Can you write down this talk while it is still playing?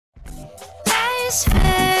These feel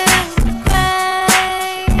great,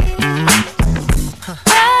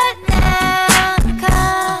 but now the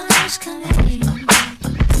colors come in.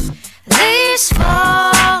 Leaves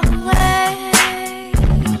fall away.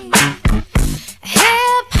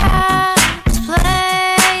 Hip hop is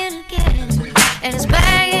playing again, and it's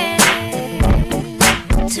banging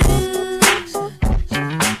too.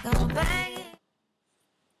 Gonna bang it.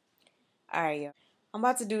 Alright, yo. I'm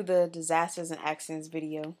about to do the disasters and accidents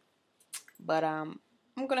video, but I'm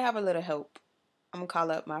gonna have a little help. I'm gonna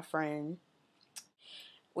call up my friend.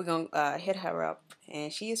 We're gonna hit her up,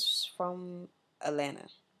 and she is from Atlanta.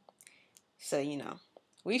 So, you know,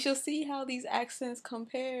 we shall see how these accents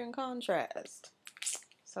compare and contrast.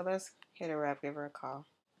 So let's hit her up, give her a call.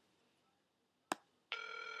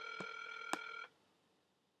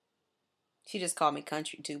 She just called me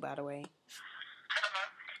country too, by the way.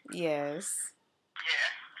 Yes.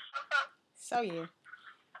 Yeah. So yeah.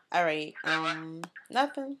 Alright,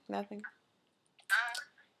 nothing.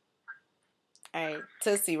 Alright,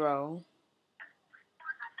 Tootsie Roll.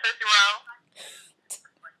 Tootsie Roll.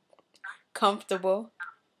 Comfortable.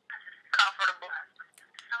 Comfortable.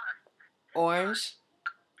 Orange.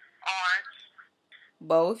 Orange.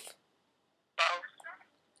 Both. Both.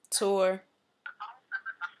 Tour.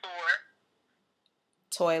 Tour.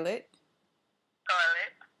 Toilet.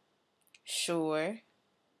 Toilet. Sure.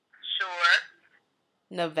 Sure.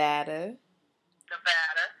 Nevada.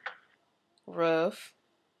 Nevada. Roof.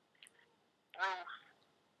 Roof.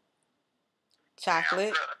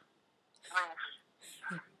 Chocolate.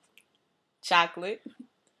 Roof. Chocolate.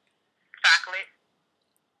 Chocolate.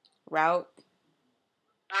 Route.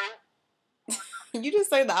 Root. You just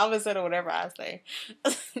say the opposite of whatever I say.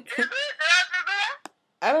 Is it? Did I do that?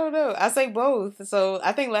 I don't know. I say both. So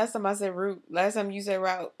I think last time I said route. Last time you said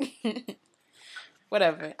route.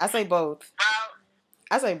 Whatever. I say both. Route.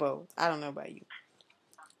 I say both. I don't know about you. It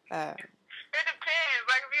depends.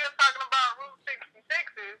 Like if you're talking about Route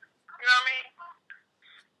 66s, you know what I mean?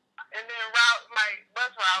 And then route, like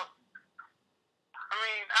bus route. I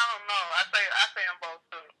mean, I don't know. I say them both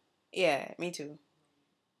too. Yeah, me too.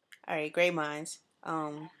 All right, great minds.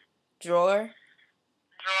 Drawer. Drawer.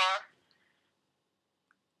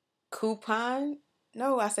 Coupon.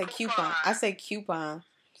 No, I say coupon. Coupon. I say coupon.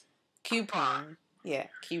 Coupon. Yeah,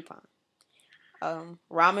 coupon.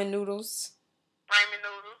 Ramen noodles. Ramen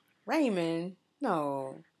Noodles. Ramen.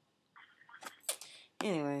 No.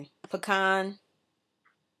 Anyway, pecan.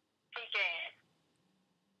 Pecan.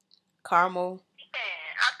 Caramel.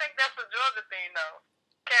 Pecan. I think that's a Georgia thing though.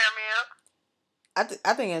 Caramel.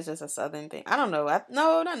 I think it's just a southern thing. I don't know.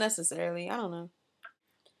 No, not necessarily. I don't know.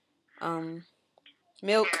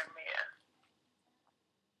 Milk. Caramel.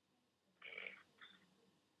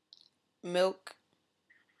 Milk.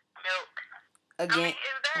 Milk. Again. I mean, is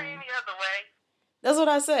there any other way? That's what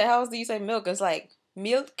I said. How else do you say milk? It's like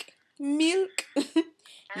milk. Milk.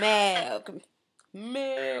 Milk.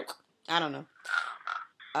 Milk. I don't know.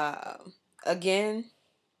 Again.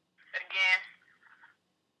 Again.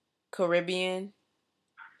 Carribean.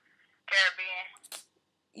 Caribbean.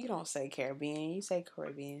 You don't say Caribbean. You say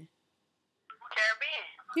Caribbean. Caribbean.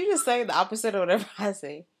 You just say the opposite of whatever I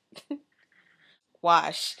say.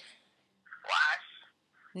 Wash. Wash.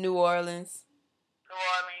 New Orleans. New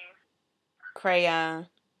Orleans. Crayon.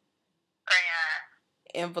 Crayon.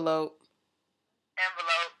 Envelope.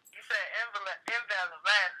 Envelope. You said envelope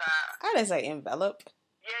last time. I didn't say envelope.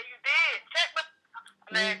 Yeah, you did. Check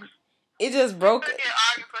the next. It just broke. You can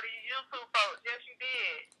argue for the YouTube folks. Yes, you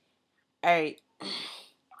did. Alright.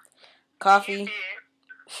 Coffee. You did.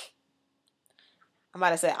 I'm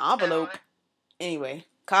about to say envelope. Anyway,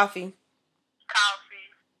 coffee.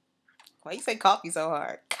 Coffee. Why you say coffee so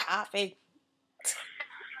hard? Coffee.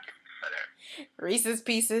 Reese's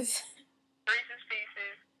Pieces. Reese's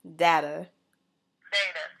Pieces. Data.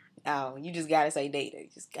 Data. Oh, you just gotta say data. You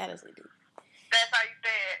just gotta say data. That's how you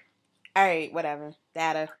say it. Alright, whatever.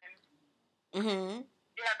 Data. You have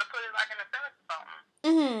to put it like in a sentence or something.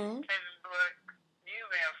 Mm-hmm. You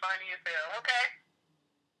being funny as hell. Okay.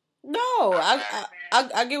 No,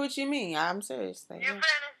 I get what you mean. I'm serious. Like, You finished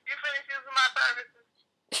using my services?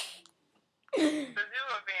 Because you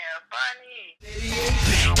were being funny.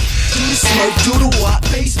 Smurf doodle wop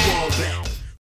baseball bat.